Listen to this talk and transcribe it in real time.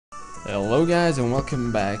Hello guys and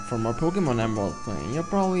welcome back for more Pokemon Emerald playing. You're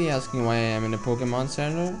probably asking why I am in the Pokemon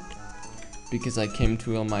Center. Because I came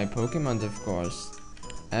to heal my Pokemon, of course.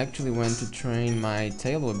 I actually went to train my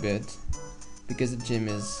tail a bit. Because the gym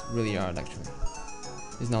is really hard actually.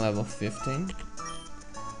 It's now level 15.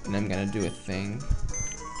 And I'm gonna do a thing.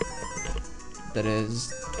 That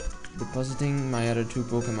is depositing my other two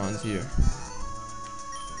Pokemons here.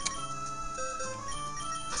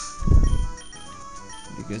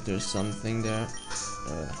 Because there's something there.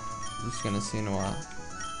 Just gonna see in a while.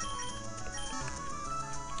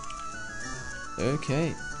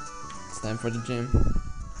 Okay, it's time for the gym.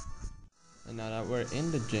 And now that we're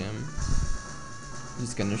in the gym, I'm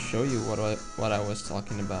just gonna show you what I was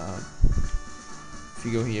talking about. If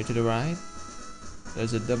you go here to the right,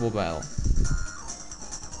 there's a double battle.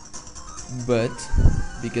 But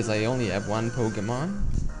because I only have one Pokemon,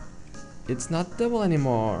 it's not double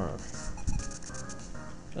anymore.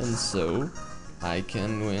 And so, I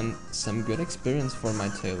can win some good experience for my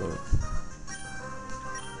Tailor.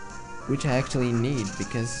 Which I actually need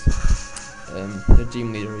because the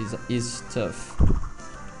gym leader is tough.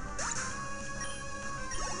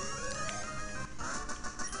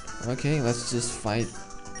 Okay, let's just fight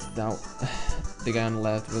down the guy on the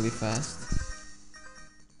left really fast.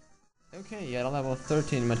 Okay, yeah, level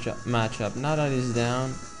 13 matchup. Now that he's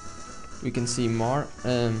down, we can see more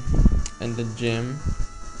in the gym.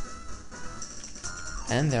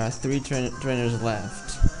 And there are 3 trainers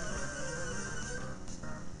left.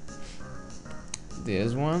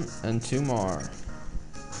 There's one and 2 more.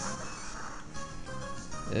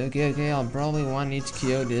 Okay, I'll probably want to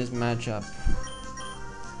KO this matchup.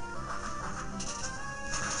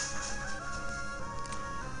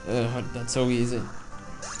 That's so easy.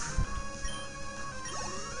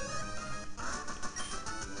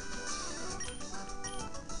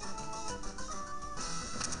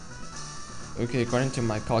 Okay, according to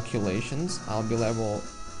my calculations, I'll be level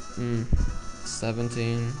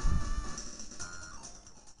 17.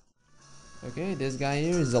 Okay, this guy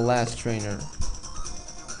here is the last trainer.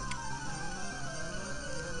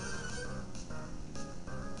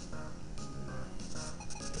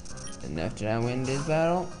 And after I win this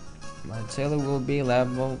battle, my Tailor will be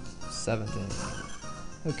level 17.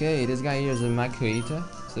 Okay, this guy here is a Makuhita.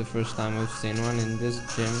 It's the first time we've seen one in this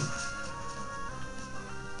gym.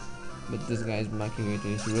 But this guy's Makuhita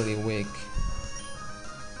is really weak.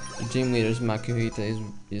 The gym leader's Makuhita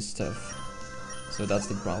is tough. So that's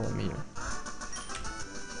the problem here.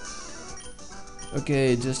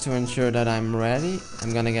 Okay, just to ensure that I'm ready,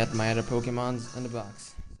 I'm gonna get my other Pokemons in the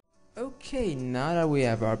box. Okay, now that we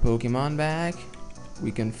have our Pokemon back,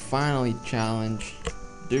 we can finally challenge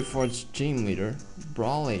Durfort's gym leader,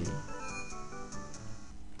 Brawly.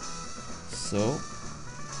 So,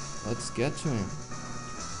 let's get to him.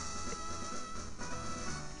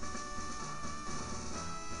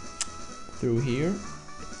 Through here,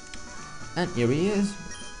 and here he is,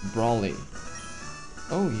 Brawly.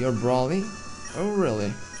 Oh, you're Brawly? Oh,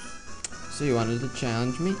 really? So you wanted to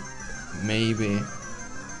challenge me? Maybe.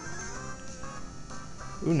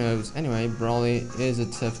 Who knows? Anyway, Brawly is a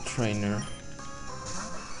tough trainer.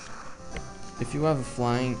 If you have a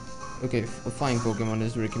flying Pokemon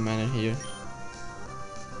is recommended here.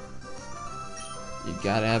 You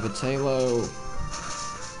gotta have a Tailor.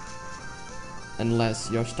 Unless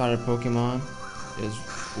your starter Pokemon is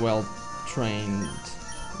well trained.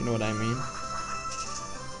 You know what I mean?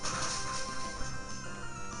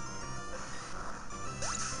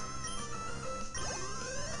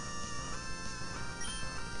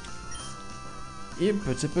 You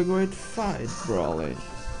put up a great fight, Brawly.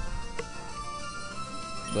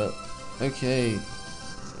 But, okay.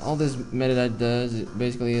 All this method does, it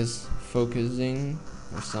basically is focusing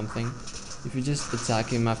or something. If you just attack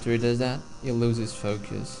him after he does that, he'll lose his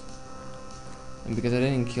focus. And because I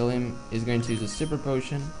didn't kill him, he's going to use a super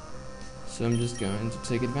potion. So I'm just going to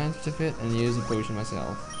take advantage of it and use a potion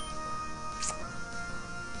myself.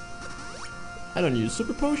 I don't use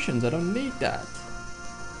super potions, I don't need that.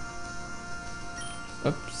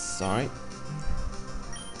 Oops, sorry.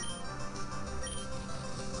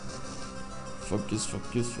 Focus,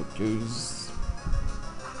 focus, focus.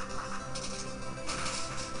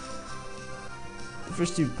 The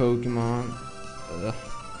first 2 Pokemon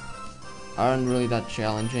aren't really that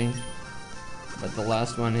challenging, but the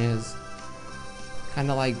last one is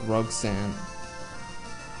kinda like Roxanne.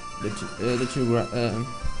 The two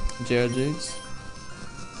Geodudes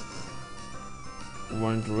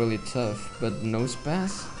weren't really tough, but Nose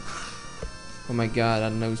Pass? Oh my god,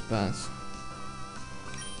 that Nose Pass.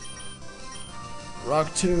 Rock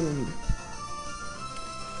Tomb!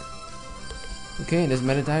 Okay, this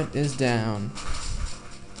Meditite is down.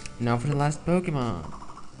 Now for the last Pokemon,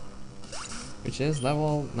 which is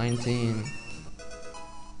level 19.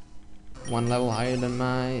 One level higher than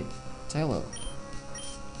my Taillow.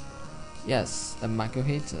 Yes, a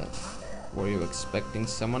Makuhita. Were you expecting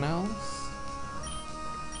someone else?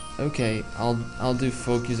 Okay, I'll do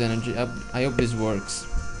focus energy. I hope this works.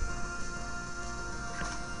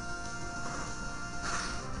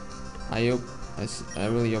 I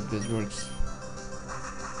really hope this works.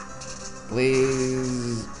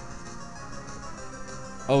 Please.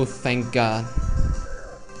 Oh, thank God.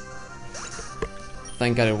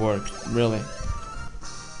 Thank God it worked. Really.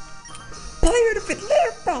 Play with a bit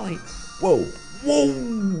later, Brawly. Whoa. Whoa.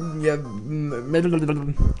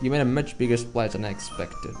 You made a much bigger splash than I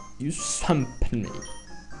expected. You thumped me.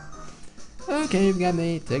 Okay, you've got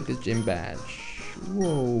me. Take this gym badge.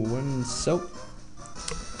 Whoa. And so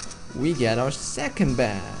we get our second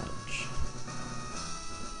badge.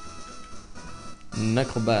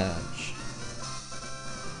 Knuckle badge.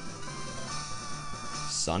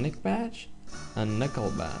 Sonic badge? A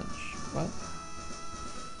Knuckle badge. What?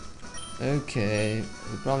 Okay,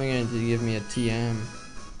 you're probably going to give me a TM.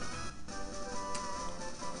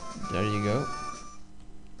 There you go.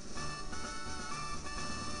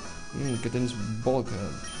 Contains bulk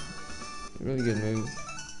up. Really good move.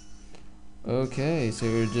 Okay, so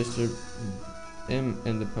you're just in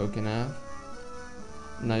the Pokénav.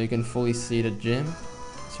 Now you can fully see the gym.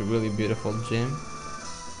 It's a really beautiful gym.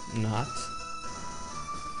 Not.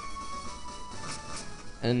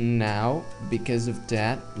 And now, because of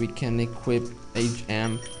that, we can equip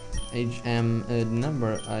HM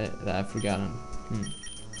number that I've forgotten.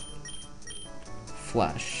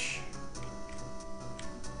 Flash.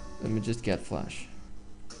 Let me just get Flash.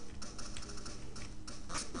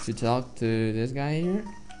 To talk to this guy here.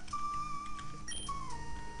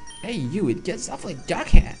 Hey you, it gets awfully dark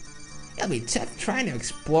here. It'll be tough trying to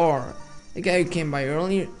explore. The guy who came by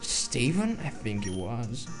earlier, Steven? I think it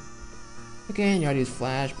was. Okay, and you already use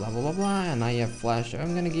Flash, blah blah blah blah, and now you have Flash, so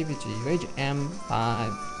I'm gonna give it to you.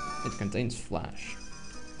 HM5. It contains Flash.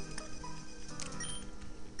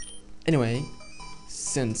 Anyway,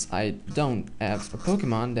 since I don't have a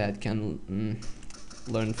Pokemon that can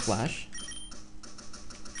learn Flash,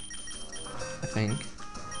 I think.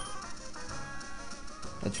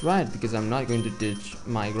 That's right, because I'm not going to ditch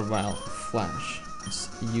my Gravile Flash. It's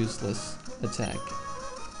a useless attack.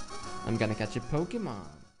 I'm gonna catch a Pokemon.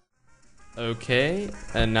 Okay,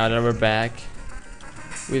 and now that we're back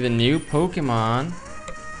with a new Pokemon,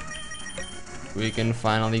 we can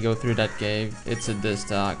finally go through that cave. It's a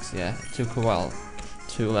Distox, yeah. It took a while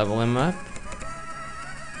to level him up,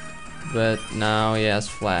 but now he has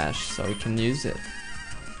Flash, so we can use it.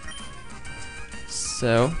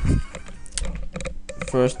 So,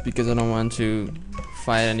 first, because I don't want to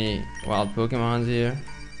fight any wild Pokemons here,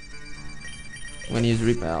 I'm gonna use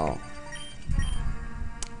Repel.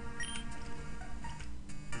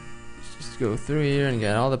 Go through here and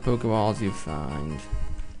get all the Pokeballs you find.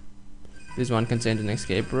 This one contains an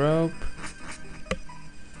escape rope.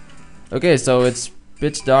 Okay, so it's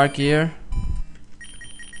pitch dark here.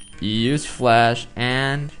 You use Flash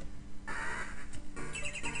and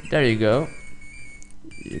there you go.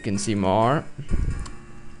 You can see more.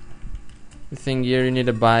 The thing here, you need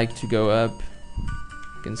a bike to go up.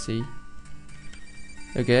 You can see.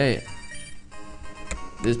 Okay.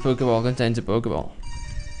 This Pokeball contains a Pokeball.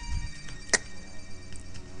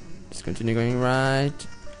 Continue going right.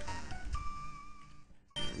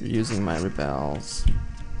 Using my repels.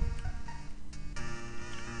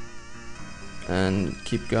 And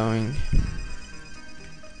keep going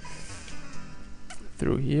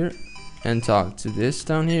through here and talk to this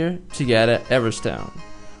stone here to get an Everstone,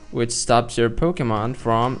 which stops your Pokemon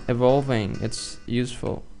from evolving. It's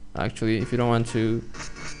useful actually if you don't want to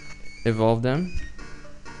evolve them,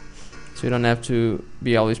 so you don't have to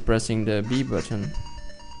be always pressing the B button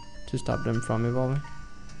to stop them from evolving.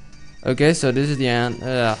 Okay, so this is the end.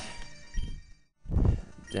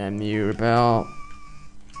 Damn you, Repel.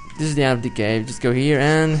 This is the end of the cave. Just go here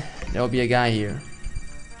and there'll be a guy here.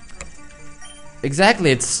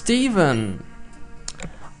 Exactly, it's Steven.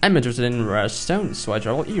 I'm interested in rare stones, so I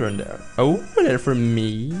travel here and there. Oh, they're for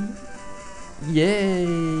me.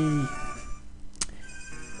 Yay.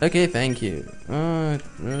 Okay, thank you. I'll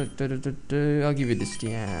give you this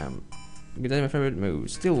TM. Because that's my favorite move.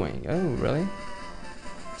 Steel Wing. Oh, really?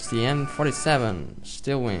 It's the M47.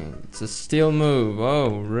 Steel Wing. It's a steel move.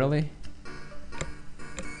 Oh, really?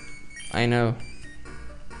 I know.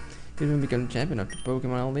 Could even become champion of the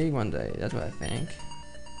Pokemon League one day. That's what I think.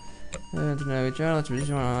 To know each other, let's reach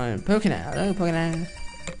one on Pokémon. Oh, Pokémon.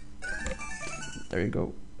 There you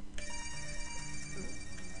go.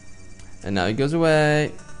 And now it goes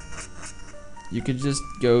away. You could just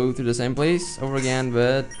go to the same place over again,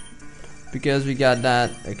 but because we got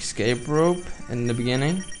that escape rope in the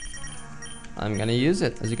beginning, I'm gonna use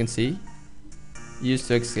it. As you can see, used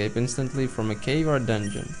to escape instantly from a cave or a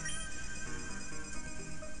dungeon.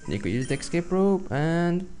 You could use the escape rope,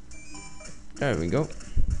 and there we go.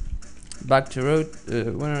 Back to road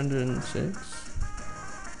 106.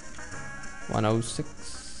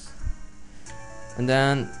 And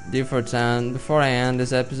then D410. Before I end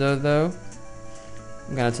this episode though,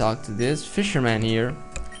 I'm gonna talk to this fisherman here.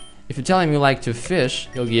 If you tell him you like to fish,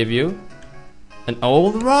 he'll give you an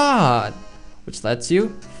old rod, which lets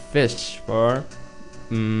you fish for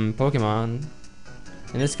Pokemon.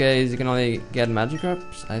 In this case, you can only get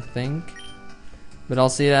Magikarps, I think. But I'll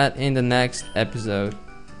see that in the next episode.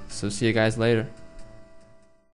 So see you guys later.